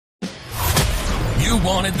You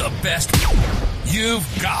wanted the best. You've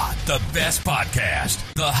got the best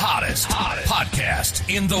podcast, the hottest podcast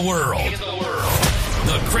in the world.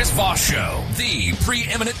 The Chris Voss Show, the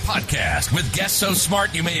preeminent podcast with guests so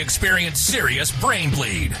smart you may experience serious brain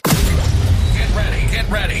bleed. Get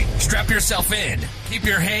ready. Strap yourself in. Keep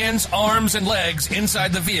your hands, arms, and legs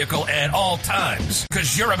inside the vehicle at all times,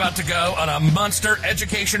 because you're about to go on a monster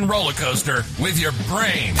education roller coaster with your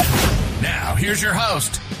brain. Now, here's your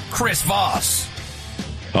host, Chris Voss.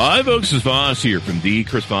 Hi, folks. It's Voss here from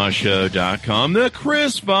thechrisvossshow.com,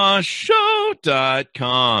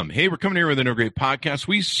 thechrisvossshow.com. Hey, we're coming here with another great podcast.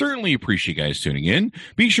 We certainly appreciate you guys tuning in.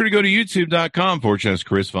 Be sure to go to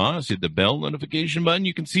youtube.com/Chris Voss. Hit the bell notification button.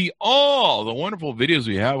 You can see all the wonderful videos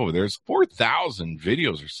we have over there. There's 4,000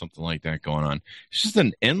 videos or something like that going on. It's just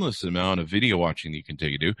an endless amount of video watching that you can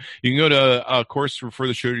take it to. You can go to, of course, refer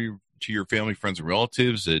the show to your family, friends, and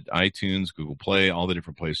relatives at iTunes, Google Play, all the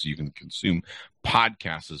different places you can consume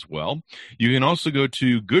podcasts as well. You can also go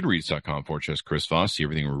to goodreads.com/Chris Voss, see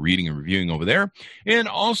everything we're reading and reviewing over there. And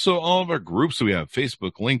also all of our groups. So we have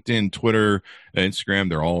Facebook, LinkedIn, Twitter, Instagram.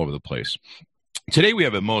 They're all over the place. Today we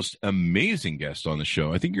have a most amazing guest on the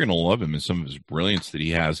show. I think you're going to love him and some of his brilliance that he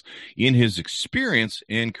has in his experience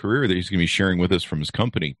and career that he's going to be sharing with us from his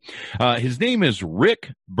company. His name is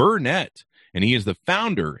Rick Burnett, and he is the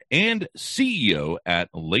founder and CEO at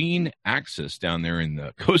Lane Access down there in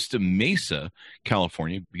the Costa Mesa,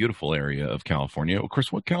 California, beautiful area of California. Of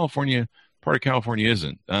course, what part of California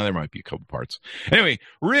isn't? There might be a couple parts. Anyway,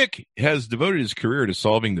 Rick has devoted his career to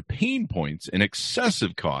solving the pain points and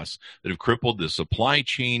excessive costs that have crippled the supply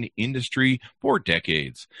chain industry for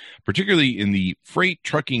decades, particularly in the freight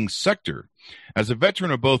trucking sector. As a veteran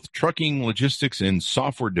of both trucking, logistics, and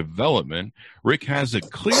software development, Rick has a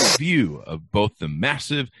clear view of both the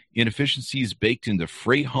massive inefficiencies baked into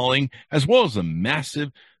freight hauling as well as the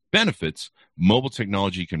massive benefits mobile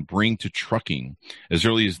technology can bring to trucking. As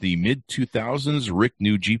early as the mid-2000s, Rick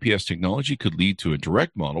knew GPS technology could lead to a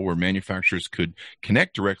direct model where manufacturers could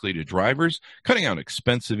connect directly to drivers, cutting out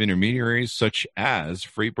expensive intermediaries such as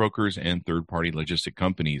freight brokers and third-party logistic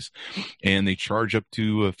companies. And they charge up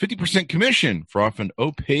to a 50% commission for often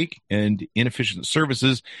opaque and inefficient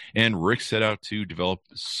services. And Rick set out to develop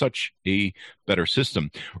such a better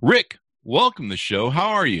system. Rick, welcome to the show. How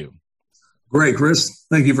are you? Great, Chris.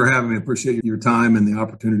 Thank you for having me. I appreciate your time and the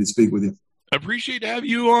opportunity to speak with you. I appreciate having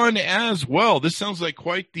you on as well. This sounds like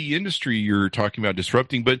quite the industry you're talking about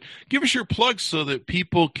disrupting, but give us your plugs so that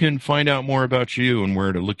people can find out more about you and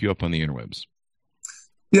where to look you up on the interwebs.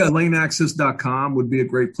 Yeah, laneaccess.com would be a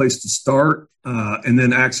great place to start. And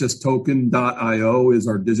then accesstoken.io is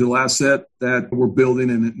our digital asset that we're building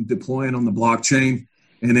and deploying on the blockchain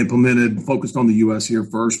and implemented, focused on the U.S. here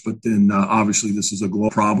first, but then obviously this is a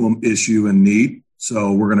global problem, issue, and need.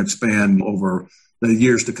 So we're going to expand over the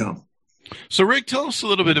years to come. So, Rick, tell us a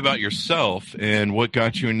little bit about yourself and what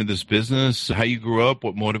got you into this business, how you grew up,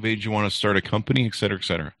 what motivated you want to start a company, et cetera, et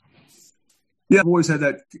cetera. Yeah, I've always had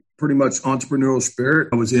that pretty much entrepreneurial spirit.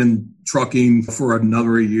 I was in trucking for a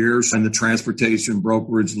number of years and the transportation,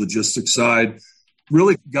 brokerage, logistics side.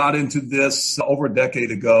 Really got into this over a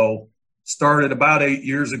decade ago. Started about 8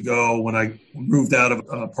 years ago when I moved out of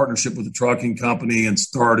a partnership with a trucking company and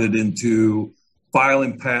started into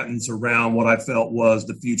filing patents around what I felt was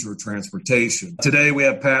the future of transportation. Today, we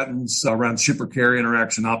have patents around shipper-carrier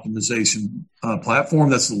interaction optimization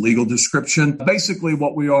platform. That's the legal description. Basically,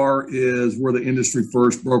 what we are is we're the industry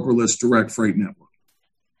first brokerless direct freight network.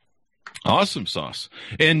 Awesome sauce.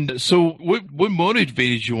 And so what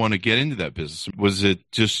motivated you want to get into that business? Was it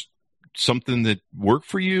just something that worked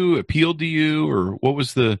for you, appealed to you, or what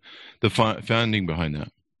was the founding behind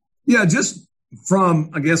that? Yeah, just from,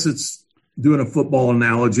 I guess it's doing a football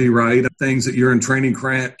analogy, right? Things that you're in training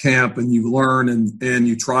camp and you learn and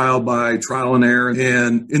you trial by trial and error.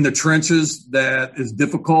 And in the trenches, that is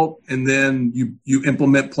difficult. And then you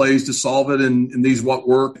implement plays to solve it. And these what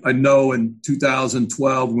work. I know in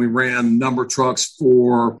 2012, when we ran number trucks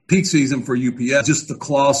for peak season for UPS, just the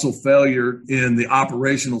colossal failure in the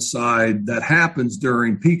operational side that happens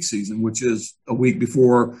during peak season, which is a week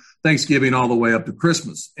before Thanksgiving all the way up to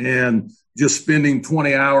Christmas. And just spending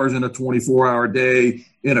 20 hours in a 24-hour day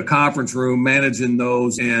in a conference room, managing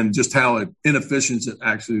those, and just how inefficient it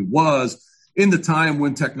actually was. In the time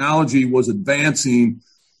when technology was advancing,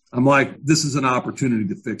 I'm like, this is an opportunity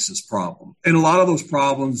to fix this problem. And a lot of those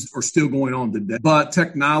problems are still going on today. But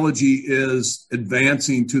technology is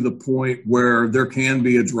advancing to the point where there can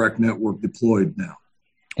be a direct network deployed now.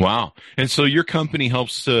 Wow. And so your company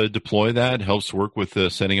helps deploy that, helps work with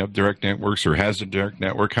setting up direct networks, or has a direct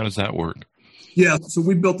network. How does that work? Yeah, so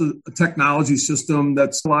we built a technology system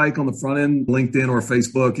that's like on the front end, LinkedIn or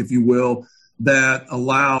Facebook, if you will, that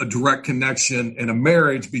allow a direct connection and a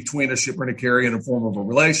marriage between a shipper and a carrier in the form of a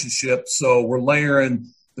relationship. So we're layering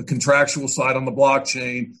the contractual side on the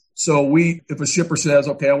blockchain. So if a shipper says,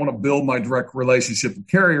 okay, I want to build my direct relationship with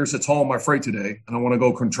carriers that's hauling my freight today, and I want to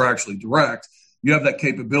go contractually direct, you have that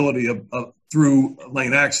capability of through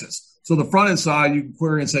lane access. So the front end side, you can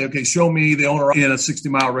query and say, okay, show me the owner in a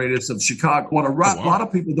 60-mile radius of Chicago. What a lot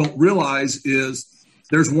of people don't realize is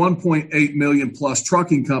there's 1.8 million plus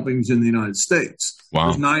trucking companies in the United States. Wow.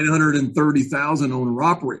 There's 930,000 owner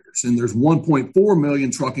operators, and there's 1.4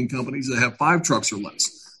 million trucking companies that have 5 trucks or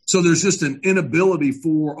less. So there's just an inability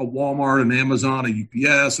for a Walmart, an Amazon, a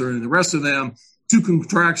UPS, or the rest of them to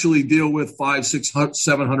contractually deal with 500, 600,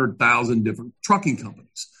 700,000 different trucking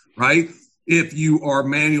companies, right? If you are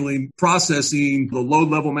manually processing the load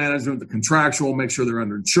level management, the contractual, make sure they're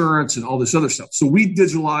under insurance and all this other stuff. So we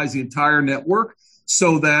digitalize the entire network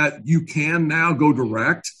so that you can now go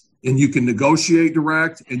direct and you can negotiate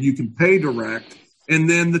direct and you can pay direct. And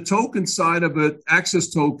then the token side of it, Access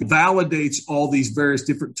Token, validates all these various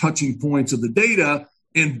different touching points of the data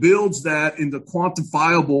and builds that into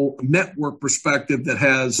quantifiable network perspective that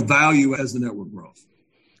has value as the network grows.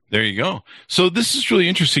 There you go. So this is really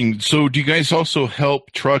interesting. So do you guys also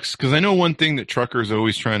help trucks? Because I know one thing that truckers are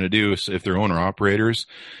always trying to do is if they're owner operators,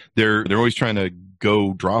 they're always trying to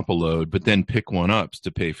go drop a load, but then pick one up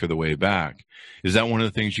to pay for the way back. Is that one of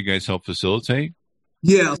the things you guys help facilitate?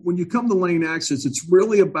 Yeah. When you come to lane access, it's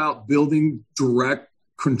really about building direct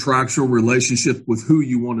contractual relationship with who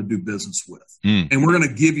you want to do business with. And we're going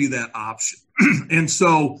to give you that option. And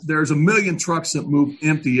so there's 1 million trucks that move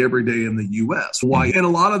empty every day in the U.S. Why? And a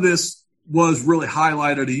lot of this was really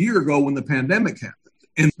highlighted a year ago when the pandemic happened.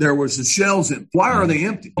 And there was the shelves in. Why are they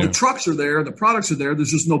empty? The trucks are there. The products are there.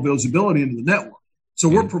 There's just no visibility into the network. So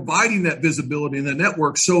we're providing that visibility in the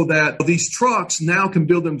network so that these trucks now can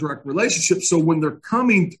build them direct relationships. So when they're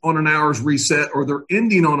coming on an hour's reset or they're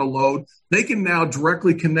ending on a load, they can now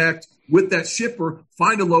directly connect with that shipper,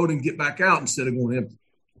 find a load and get back out instead of going empty.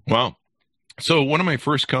 Wow. So one of my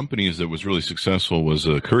first companies that was really successful was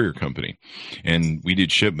a courier company, and we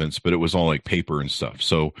did shipments, but it was all like paper and stuff.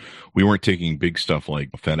 So we weren't taking big stuff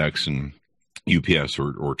like FedEx and UPS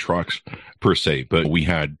or trucks per se, but we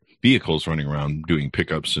had vehicles running around doing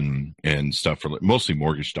pickups and stuff for mostly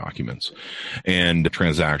mortgage documents and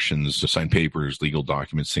transactions, to sign papers, legal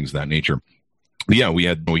documents, things of that nature. But yeah, we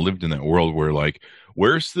lived in that world where like,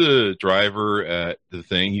 where's the driver at the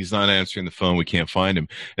thing? He's not answering the phone. We can't find him.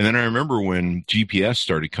 And then I remember when GPS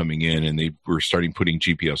started coming in and they were starting putting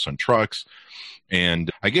GPS on trucks.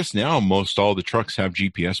 And I guess now most all the trucks have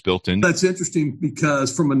GPS built in. That's interesting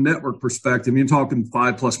because from a network perspective, you're talking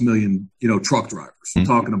 5+ million, truck drivers. You're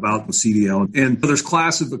talking about the CDL. And there's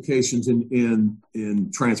classifications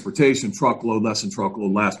in transportation, truckload, less than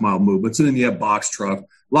truckload, last mile movements. And then you have box truck. A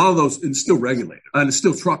lot of those, it's still regulated and it's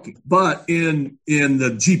still trucking. But in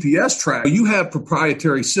the GPS track, you have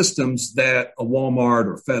proprietary systems that a Walmart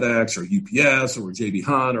or FedEx or UPS or JB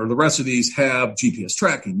Hunt or the rest of these have GPS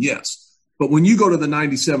tracking. Yes. But when you go to the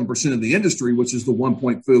 97% of the industry, which is the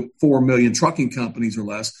 1.4 million trucking companies or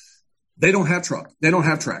less, they don't have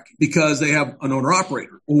tracking because they have an owner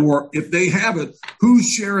operator. Or if they have it, who's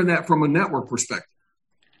sharing that from a network perspective?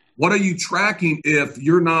 What are you tracking if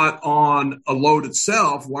you're not on a load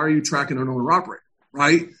itself? Why are you tracking an owner operator,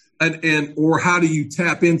 right? Or how do you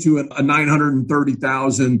tap into a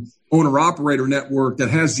 930,000 owner operator network that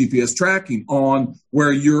has GPS tracking on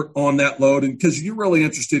where you're on that load? And because you're really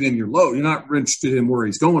interested in your load, you're not interested in where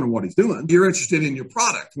he's going and what he's doing. You're interested in your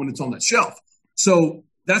product when it's on that shelf. So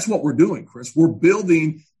that's what we're doing, Chris. We're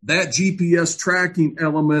building that GPS tracking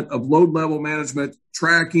element of load level management,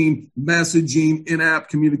 tracking, messaging, in-app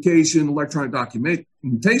communication, electronic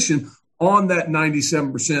documentation on that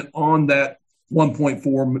 97%, on that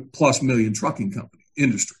 1.4+ million trucking company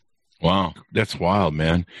industry. Wow. That's wild,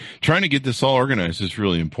 man. Trying to get this all organized is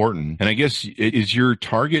really important. And I guess, is your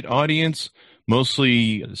target audience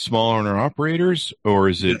mostly small owner operators, or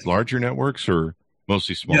is it larger networks, or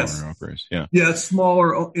mostly small owner operators? Yeah,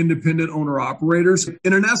 smaller independent owner operators.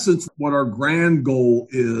 And in essence, what our grand goal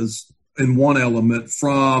is in one element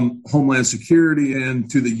from Homeland Security and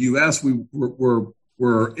to the U.S.,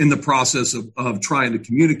 we're in the process of trying to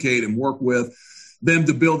communicate and work with them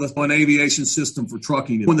to build an aviation system for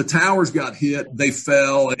trucking. When the towers got hit, they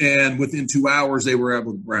fell, and within 2 hours, they were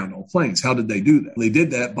able to ground all planes. How did they do that? They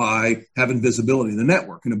did that by having visibility in the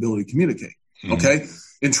network and ability to communicate. Okay?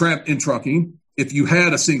 In trucking, if you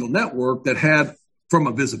had a single network that had from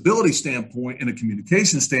a visibility standpoint and a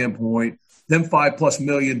communication standpoint than 5+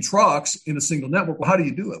 million trucks in a single network. Well, how do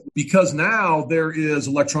you do it? Because now there is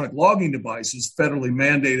electronic logging devices federally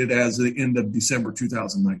mandated as of the end of December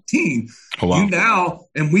 2019. Oh, wow.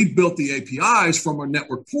 And we built the APIs from our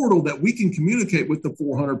network portal that we can communicate with the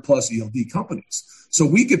 400+ ELD companies. So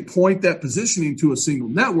we could point that positioning to a single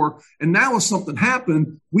network. And now if something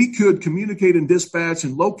happened, we could communicate and dispatch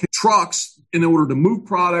and locate trucks in order to move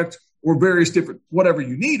product or various different, whatever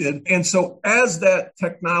you needed. And so as that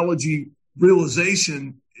technology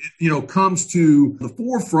realization, comes to the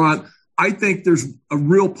forefront, I think there's a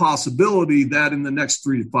real possibility that in the next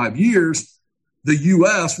 3 to 5 years, the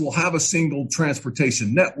U.S. will have a single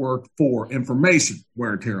transportation network for information,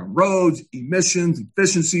 wear and tear on roads, emissions,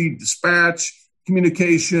 efficiency, dispatch,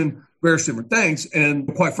 communication, various different things.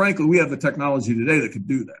 And quite frankly, we have the technology today that could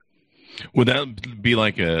do that. Would that be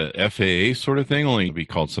like a FAA sort of thing? Only it'd be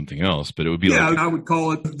called something else, but it would be I would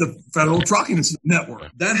call it the Federal Trucking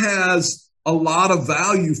Network. That has a lot of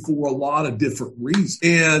value for a lot of different reasons.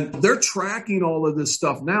 And they're tracking all of this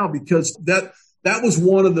stuff now because that was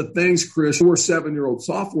one of the things, Chris, we're a 7-year-old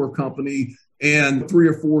software company. And 3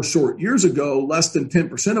 or 4 short years ago, less than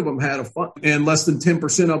 10% of them had a fund, and less than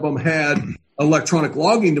 10% of them had electronic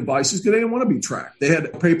logging devices because they didn't want to be tracked. They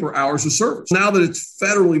had paper hours of service. Now that it's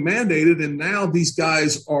federally mandated, and now these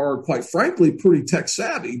guys are, quite frankly, pretty tech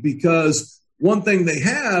savvy because one thing they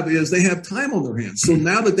have is they have time on their hands. So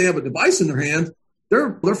now that they have a device in their hand,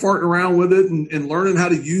 they're farting around with it and learning how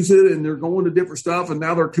to use it, and they're going to different stuff, and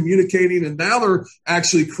now they're communicating, and now they're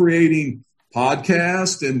actually creating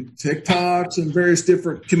podcasts and TikToks and various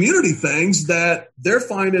different community things that they're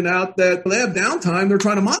finding out that they have downtime. They're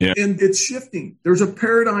trying to monitor, and it's shifting. There's a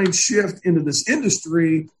paradigm shift into this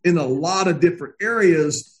industry in a lot of different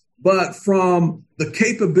areas, but from the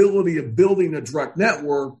capability of building a direct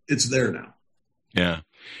network, it's there now. Yeah.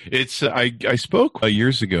 It's I spoke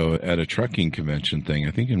years ago at a trucking convention thing,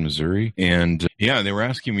 I think in Missouri. And they were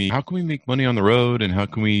asking me, how can we make money on the road? And how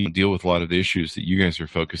can we deal with a lot of the issues that you guys are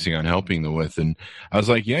focusing on helping them with? And I was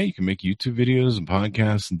like, you can make YouTube videos and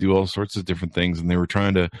podcasts and do all sorts of different things. And they were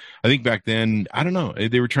trying to, I think back then, I don't know,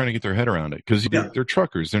 they were trying to get their head around it because they're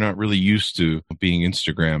truckers. They're not really used to being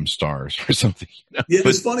Instagram stars or something. Yeah,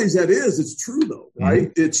 as funny as that is, it's true though, right?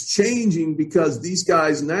 Mm-hmm. It's changing because these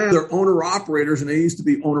guys now, they're owner-operators, and they used to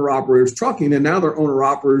be owner-operators trucking, and now they're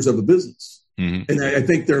owner-operators of a business. Mm-hmm. And I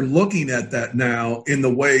think they're looking at that now in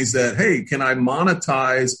the ways that, hey, can I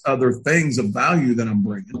monetize other things of value that I'm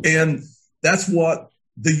bringing? And that's what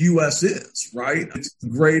the U.S. is, right? It's the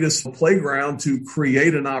greatest playground to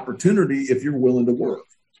create an opportunity if you're willing to work.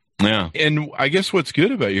 Yeah. And I guess what's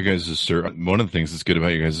good about your guys' service, one of the things that's good about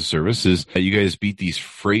your guys' service is that you guys beat these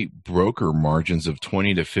freight broker margins of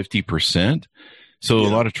 20 to 50%. So a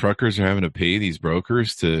lot of truckers are having to pay these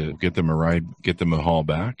brokers to get them a ride, get them a haul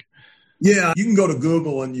back. Yeah, you can go to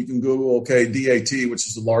Google and you can Google, DAT, which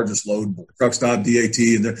is the largest load board, truck.dat,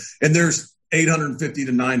 and there's 850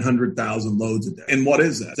 to 900,000 loads a day. And what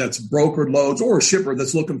is that? That's brokered loads or a shipper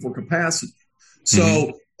that's looking for capacity.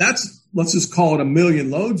 So that's, let's just call it 1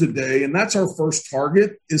 million loads a day. And that's our first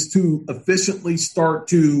target, is to efficiently start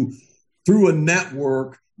to, through a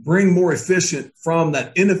network, bring more efficient from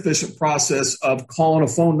that inefficient process of calling a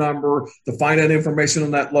phone number to find out information on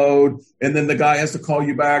that load. And then the guy has to call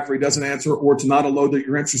you back or he doesn't answer, or it's not a load that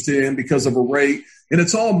you're interested in because of a rate. And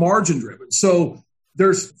it's all margin driven. So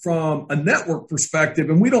there's, from a network perspective,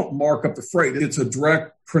 and we don't mark up the freight. It's a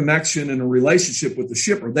direct connection and a relationship with the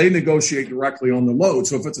shipper. They negotiate directly on the load.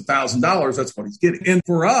 So if it's $1,000, that's what he's getting. And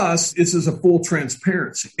for us, this is a full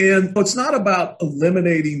transparency. And it's not about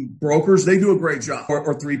eliminating brokers. They do a great job,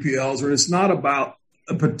 or 3PLs, or it's not about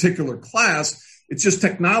a particular class. It's just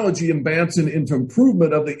technology advancing into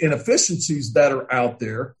improvement of the inefficiencies that are out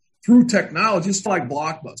there through technology. It's like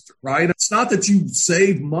Blockbuster, right? It's not that you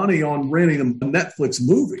save money on renting a Netflix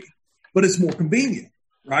movie, but it's more convenient,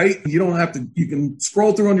 right? You don't have to, you can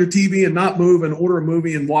scroll through on your TV and not move and order a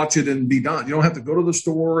movie and watch it and be done. You don't have to go to the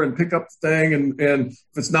store and pick up the thing. And if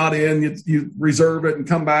it's not in, you reserve it and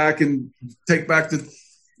come back and take back the,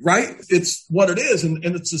 right? It's what it is. And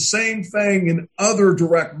it's the same thing in other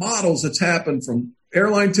direct models that's happened, from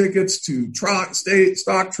airline tickets to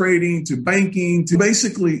stock trading to banking to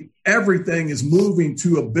basically everything is moving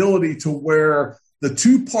to ability to where the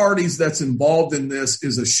two parties that's involved in this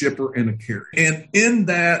is a shipper and a carrier. And in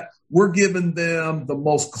that, we're giving them the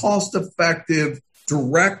most cost-effective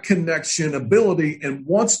direct connection ability. And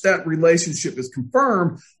once that relationship is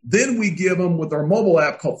confirmed, then we give them, with our mobile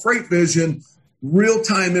app called Freight Vision,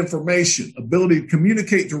 real-time information, ability to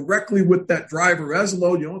communicate directly with that driver as a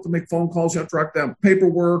load. You don't have to make phone calls. You have to track down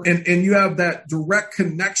paperwork. And you have that direct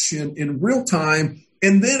connection in real time.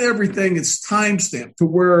 And then everything is timestamped to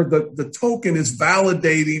where the token is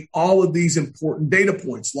validating all of these important data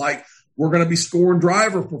points. Like we're going to be scoring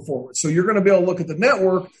driver performance. So you're going to be able to look at the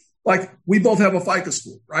network. Like we both have a FICO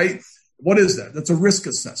score, right? What is that? That's a risk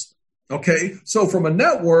assessment. Okay. So from a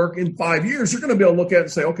network in 5 years, you're going to be able to look at it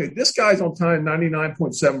and say, okay, this guy's on time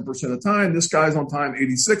 99.7% of the time. This guy's on time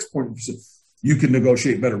 86%. You can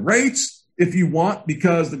negotiate better rates if you want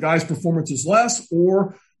because the guy's performance is less,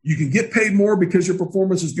 or you can get paid more because your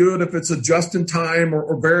performance is good if it's a just in time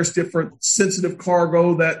or various different sensitive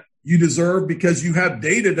cargo that you deserve because you have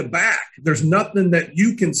data to back. There's nothing that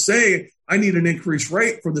you can say, I need an increased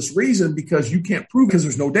rate for this reason because you can't prove because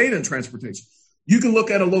there's no data in transportation. You can look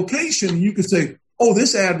at a location and you can say, oh,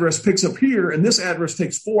 this address picks up here and this address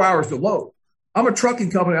takes 4 hours to load. I'm a trucking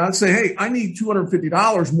company. I'd say, hey, I need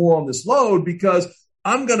 $250 more on this load because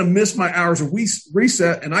I'm going to miss my hours of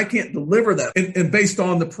reset and I can't deliver that. And based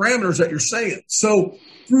on the parameters that you're saying. So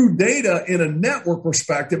through data in a network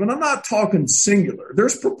perspective, and I'm not talking singular,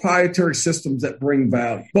 there's proprietary systems that bring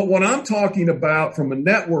value. But what I'm talking about from a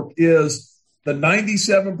network is the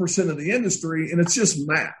 97% of the industry, and it's just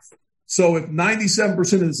math. So if 97%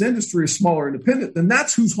 of this industry is smaller independent, then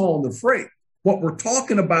that's who's hauling the freight. What we're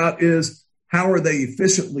talking about is how are they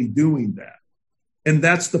efficiently doing that? And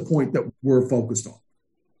that's the point that we're focused on.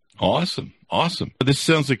 Awesome. This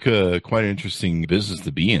sounds like quite an interesting business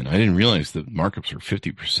to be in. I didn't realize that markups are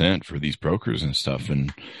 50% for these brokers and stuff.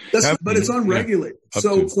 But it's unregulated.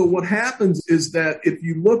 So what happens is that if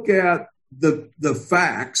you look at the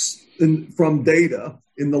facts from data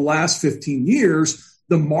in the last 15 years,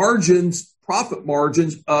 the profit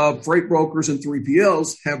margins of freight brokers and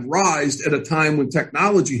 3PLs have risen at a time when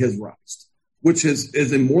technology has risen, which is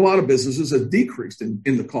in a lot of businesses has decreased in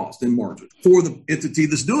the cost and margin for the entity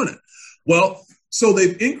that's doing it. Well, so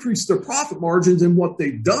they've increased their profit margins, and what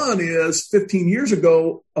they've done is 15 years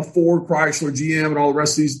ago, a Ford, Chrysler, GM, and all the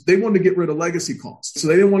rest of these, they wanted to get rid of legacy costs. So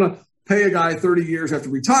they didn't want to pay a guy 30 years after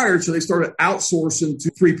retired, so they started outsourcing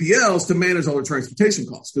to 3PLs to manage all their transportation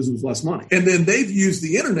costs because it was less money. And then they've used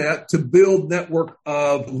the internet to build network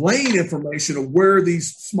of lane information of where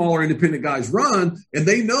these smaller independent guys run, and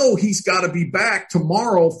they know he's got to be back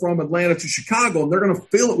tomorrow from Atlanta to Chicago, and they're going to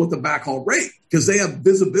fill it with the backhaul rate because they have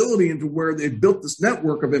visibility into where they've built this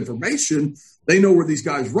network of information. They know where these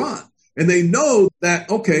guys run, and they know that,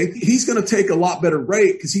 okay, he's going to take a lot better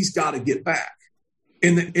rate because he's got to get back.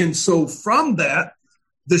 And so from that,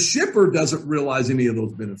 the shipper doesn't realize any of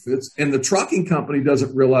those benefits, and the trucking company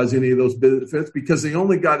doesn't realize any of those benefits because the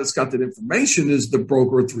only guy that's got that information is the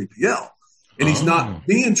broker or 3PL. And he's not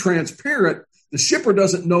being transparent. The shipper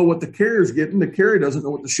doesn't know what the carrier's getting. The carrier doesn't know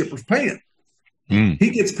what the shipper's paying. He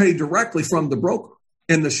gets paid directly from the broker,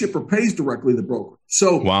 and the shipper pays directly the broker.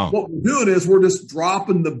 So what we're doing is we're just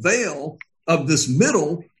dropping the veil of this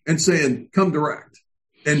middle and saying, come direct.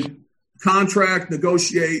 And contract,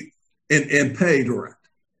 negotiate, and pay direct.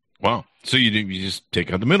 Wow. So you just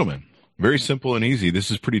take out the middleman. Very simple and easy.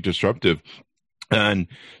 This is pretty disruptive. And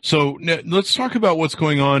so let's talk about what's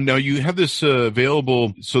going on. Now you have this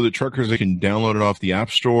available so that truckers can download it off the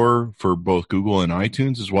App Store for both Google and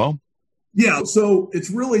iTunes as well? Yeah, so it's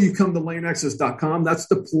really, you come to laneaccess.com. That's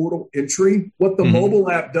the portal entry. What the mobile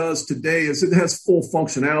app does today is it has full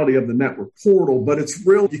functionality of the network portal, but it's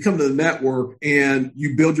real. You come to the network and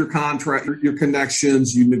you build your contract, your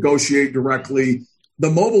connections, you negotiate directly. The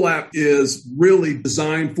mobile app is really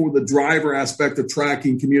designed for the driver aspect of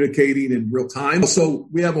tracking, communicating in real time. So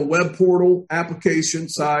we have a web portal application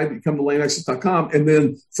side. You come to laneaccess.com, and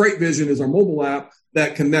then Freight Vision is our mobile app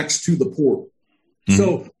that connects to the portal.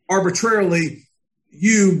 So arbitrarily,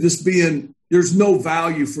 there's no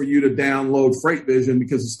value for you to download Freight Vision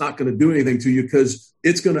because it's not going to do anything to you because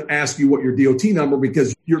it's going to ask you what your DOT number,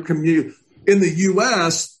 because your commute in the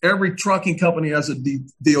U.S., every trucking company has a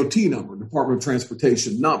DOT number, Department of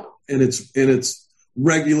Transportation number, and it's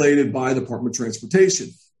regulated by the Department of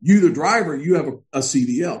Transportation. You, the driver, you have a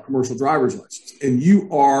CDL, commercial driver's license, and you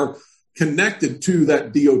are connected to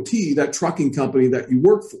that DOT, that trucking company that you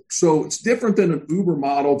work for. So it's different than an Uber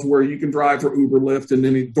model to where you can drive for Uber, Lyft, and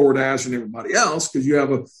then DoorDash and everybody else because you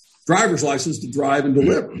have a driver's license to drive and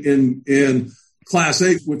deliver. In Class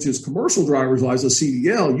 8, which is commercial driver's license,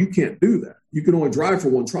 CDL, you can't do that. You can only drive for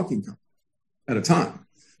one trucking company at a time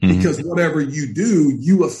because whatever you do,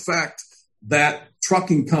 you affect that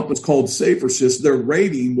trucking company's called SaferSys, their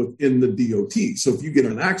rating within the DOT. So if you get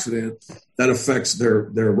in an accident, that affects their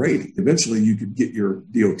rating. Eventually, you could get your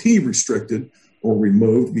DOT restricted, or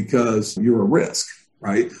removed because you're a risk,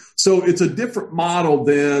 right? So it's a different model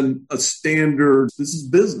than a standard, this is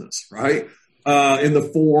business, right? In the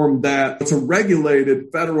form that it's a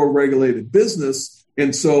regulated, federal regulated business.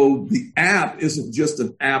 And so the app isn't just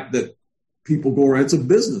an app that people go around, it's a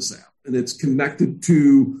business app, and it's connected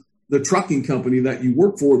to the trucking company that you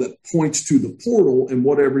work for that points to the portal, and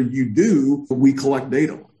whatever you do, we collect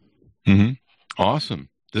data on. Mm-hmm. Awesome.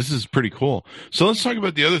 This is pretty cool. So let's talk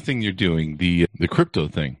about the other thing you're doing, the crypto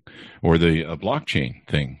thing or the blockchain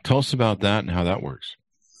thing. Tell us about that and how that works.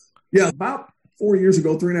 Yeah, about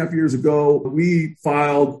 3.5 years ago, we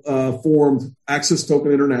formed Access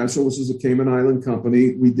Token International, which is a Cayman Island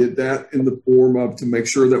company. We did that in the form of to make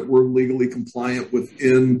sure that we're legally compliant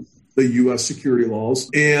within the U.S. security laws.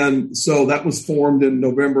 And so that was formed in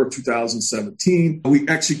November of 2017. We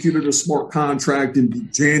executed a smart contract in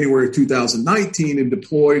January of 2019 and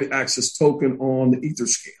deployed Access Token on the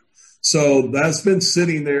Etherscan. So that's been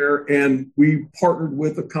sitting there, and we partnered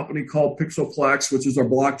with a company called Pixelplex, which is our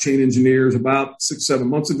blockchain engineers, about 6-7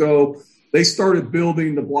 months ago. They started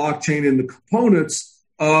building the blockchain and the components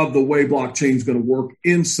of the way blockchain is going to work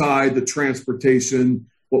inside the transportation,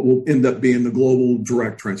 what will end up being the global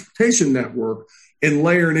direct transportation network, and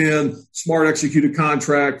layering in smart executed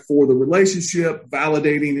contract for the relationship,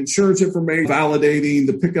 validating insurance information, validating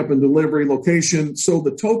the pickup and delivery location. So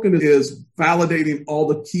the token is validating all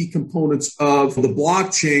the key components of the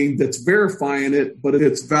blockchain that's verifying it, but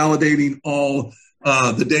it's validating all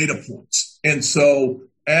the data points. And so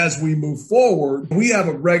as we move forward, we have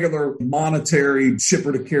a regular monetary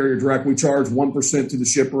shipper to carrier direct. We charge 1% to the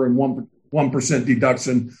shipper and 1%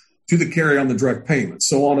 deduction to the carrier on the direct payment.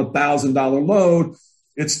 So on a $1,000 load,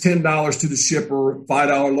 it's $10 to the shipper,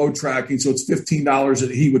 $5 load tracking. So it's $15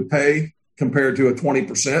 that he would pay compared to a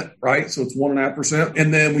 20%, right? So it's 1.5%.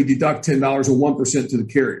 And then we deduct $10 or 1% to the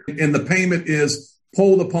carrier. And the payment is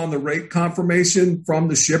pulled upon the rate confirmation from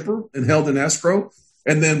the shipper and held in escrow.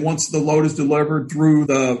 And then once the load is delivered through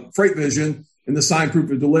the Freight Vision and the signed proof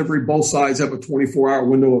of delivery, both sides have a 24-hour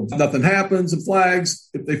window of nothing happens and flags.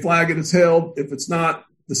 If they flag it, it's held. If it's not,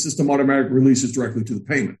 the system automatically releases directly to the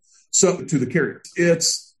payment. So to the carrier.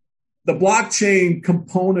 It's the blockchain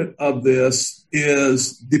component of this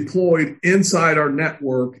is deployed inside our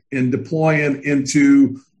network and deploying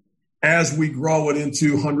into, as we grow it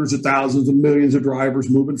into hundreds of thousands of millions of drivers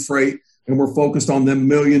moving freight. And we're focused on them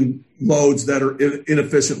million loads that are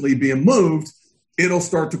inefficiently being moved. It'll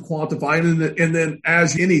start to quantify. And then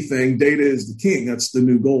as anything, data is the king. That's the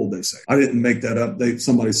new gold, they say. I didn't make that up.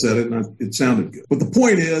 Somebody said it and it sounded good. But the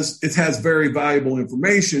point is, it has very valuable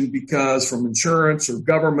information because from insurance or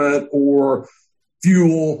government or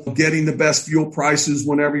fuel, getting the best fuel prices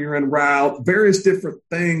whenever you're en route, various different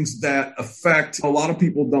things that affect. A lot of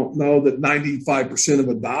people don't know that 95% of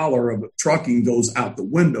 $1 of trucking goes out the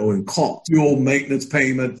window in cost. Fuel, maintenance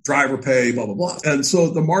payment, driver pay, blah, blah, blah. And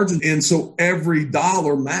so the margin, and so every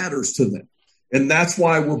dollar matters to them. And that's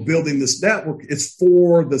why we're building this network. It's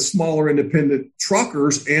for the smaller independent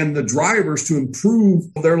truckers and the drivers to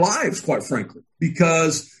improve their lives, quite frankly,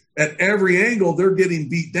 because at every angle, they're getting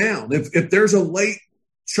beat down. If there's a late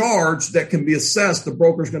charge that can be assessed, the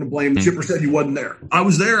broker's going to blame the shipper said you wasn't there. I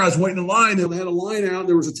was there. I was waiting in line. And they had a line out.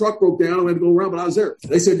 There was a truck broke down. I had to go around, but I was there.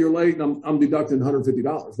 They said you're late, and I'm deducting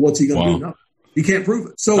 $150. What's he going to do now? He can't prove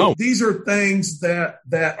it. So these are things that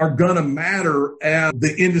are going to matter as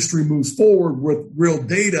the industry moves forward with real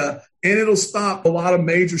data. And it'll stop a lot of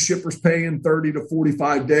major shippers paying 30 to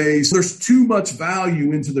 45 days. There's too much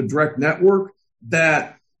value into the direct network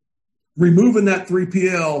that removing that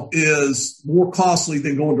 3PL is more costly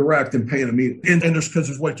than going direct and paying immediately. And there's because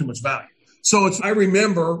there's way too much value. So I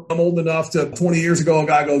remember I'm old enough to 20 years ago, a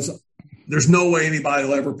guy goes, there's no way anybody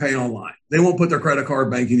will ever pay online. They won't put their credit card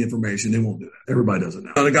banking information. They won't do that. Everybody does it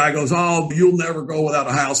now. And the guy goes, you'll never go without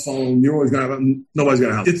a house phone. You're always going to have it. Nobody's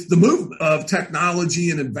got a house. It's the movement of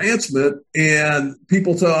technology and advancement. And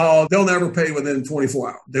people say, they'll never pay within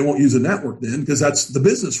 24 hours. They won't use a network then because that's the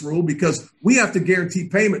business rule, because we have to guarantee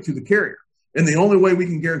payment to the carrier. And the only way we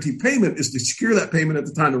can guarantee payment is to secure that payment at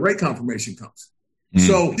the time the rate confirmation comes.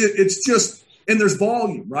 So it's just, and there's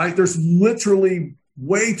volume, right? There's literally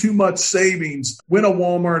way too much savings when a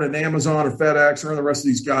Walmart and Amazon or FedEx or the rest of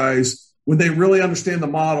these guys, when they really understand the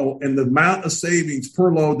model and the amount of savings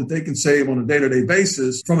per load that they can save on a day-to-day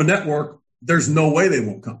basis from a network, there's no way they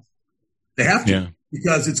won't come. They have to,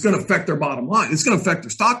 because it's going to affect their bottom line. It's going to affect their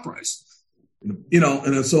stock price.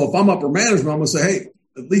 And so if I'm upper management, I'm going to say, hey,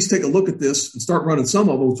 at least take a look at this and start running some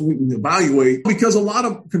of them so we can evaluate. Because a lot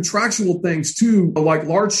of contractual things too, like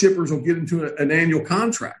large shippers will get into an annual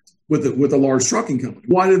contract with a large trucking company.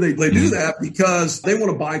 Why do they do that? Because they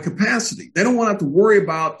want to buy capacity. They don't want to have to worry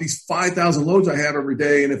about these 5,000 loads I have every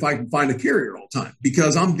day and if I can find a carrier all the time,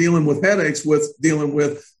 because I'm dealing with headaches with dealing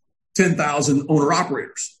with 10,000 owner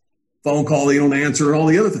operators. Phone call, they don't answer, and all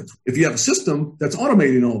the other things. If you have a system that's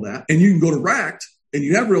automating all that, and you can go direct and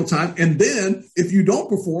you have real time, and then if you don't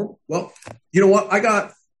perform, well, you know what? I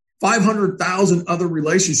got 500,000 other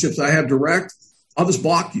relationships I have direct. I'll just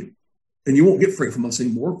block you, and you won't get freight from us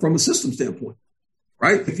anymore from a system standpoint,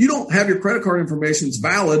 right? If you don't have your credit card information is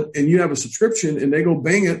valid and you have a subscription and they go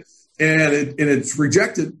bang it and it's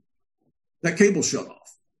rejected, that cable's shut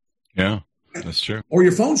off. Yeah, that's true. Or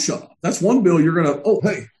your phone's shut off. That's one bill you're going to, oh,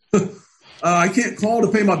 hey, I can't call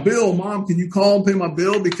to pay my bill. Mom, can you call and pay my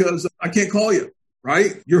bill because I can't call you,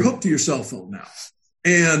 right? You're hooked to your cell phone now.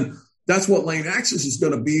 And that's what lane access is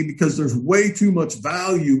going to be, because there's way too much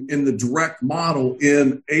value in the direct model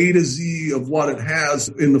in A to Z of what it has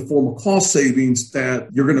in the form of cost savings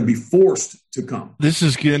that you're going to be forced to come. This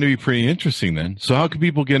is going to be pretty interesting then. So how can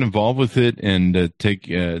people get involved with it and take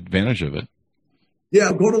advantage of it?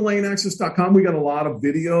 Yeah, go to laneaccess.com. We got a lot of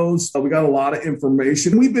videos. We got a lot of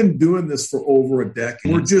information. We've been doing this for over a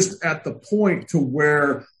decade. We're just at the point to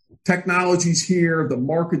where technology's here, the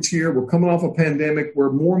market's here. We're coming off a pandemic where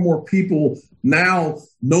more and more people now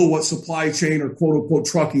know what supply chain or quote unquote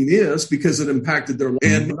trucking is because it impacted their life.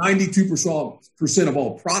 And 92% of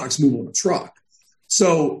all products move on a truck.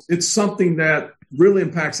 So it's something that really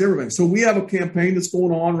impacts everything. So we have a campaign that's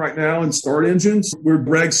going on right now in Start Engines. We're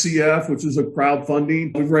Reg CF, which is a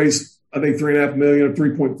crowdfunding. We've raised, I think, $3.5 million or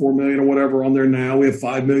 $3.4 million or whatever on there now. We have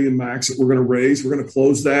 $5 million max that we're going to raise. We're going to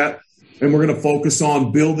close that. And we're going to focus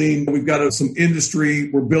on building. We've got some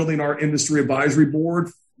industry. We're building our industry advisory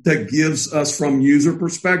board that gives us, from user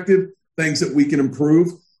perspective, things that we can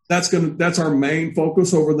improve. That's our main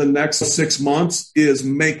focus over the next 6 months, is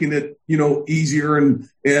making it, easier and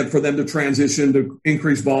for them to transition to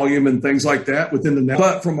increase volume and things like that within the net.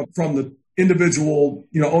 But from the individual,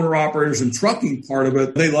 owner operators and trucking part of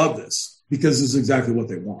it, they love this because this is exactly what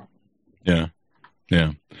they want. Yeah.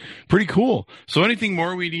 Yeah. Pretty cool. So anything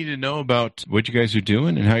more we need to know about what you guys are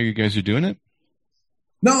doing and how you guys are doing it?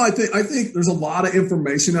 No, I think there's a lot of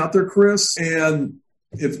information out there, Chris. And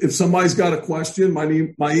if somebody's got a question, my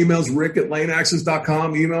email's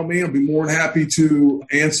rick@laneaccess.com. Email me. I'll be more than happy to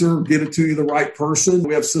answer, get it to you the right person.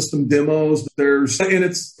 We have system demos.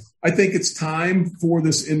 I think it's time for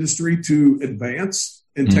this industry to advance.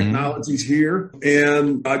 And technology's here.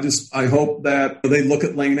 And I hope that they look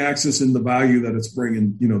at Lane Access and the value that it's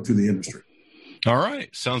bringing, to the industry. All right.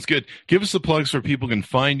 Sounds good. Give us the plugs where people can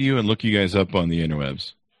find you and look you guys up on the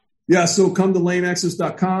interwebs. Yeah. So come to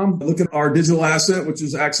laneaccess.com. Look at our digital asset, which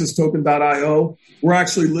is accesstoken.io. We're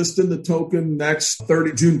actually listing the token next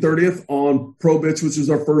June 30th on Probits, which is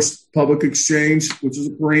our first public exchange, which is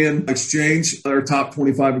a Korean exchange, our top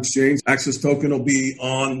 25 exchange. Access Token will be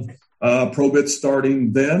on Probit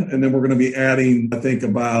starting then, and then we're going to be adding, I think,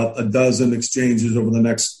 about a dozen exchanges over the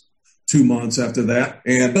next 2 months after that.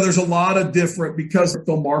 And there's a lot of different, because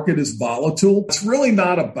the market is volatile. It's really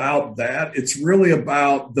not about that. It's really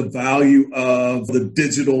about the value of the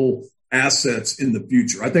digital assets in the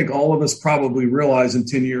future. I think all of us probably realize in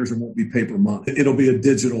 10 years it won't be paper money. It'll be a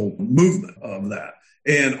digital movement of that.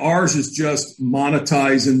 And ours is just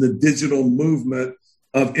monetizing the digital movement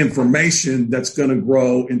of information that's going to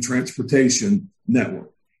grow in transportation network.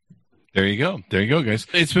 There you go. There you go, guys.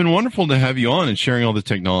 It's been wonderful to have you on and sharing all the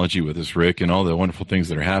technology with us, Rick, and all the wonderful things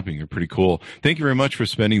that are happening. They're pretty cool. Thank you very much for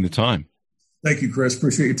spending the time. Thank you, Chris.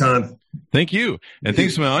 Appreciate your time. Thank you. And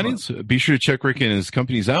thanks to my audience. Be sure to check Rick and his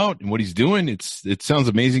companies out and what he's doing. It sounds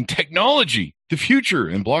amazing. Technology, the future,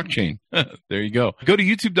 and blockchain. There you go. Go to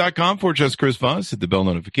youtube.com/Chris Voss. Hit the bell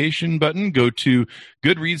notification button. Go to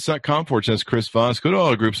goodreads.com/Chris Voss. Go to all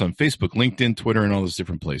our groups on Facebook, LinkedIn, Twitter, and all those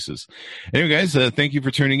different places. Anyway, guys, thank you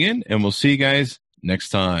for tuning in, and we'll see you guys next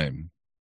time.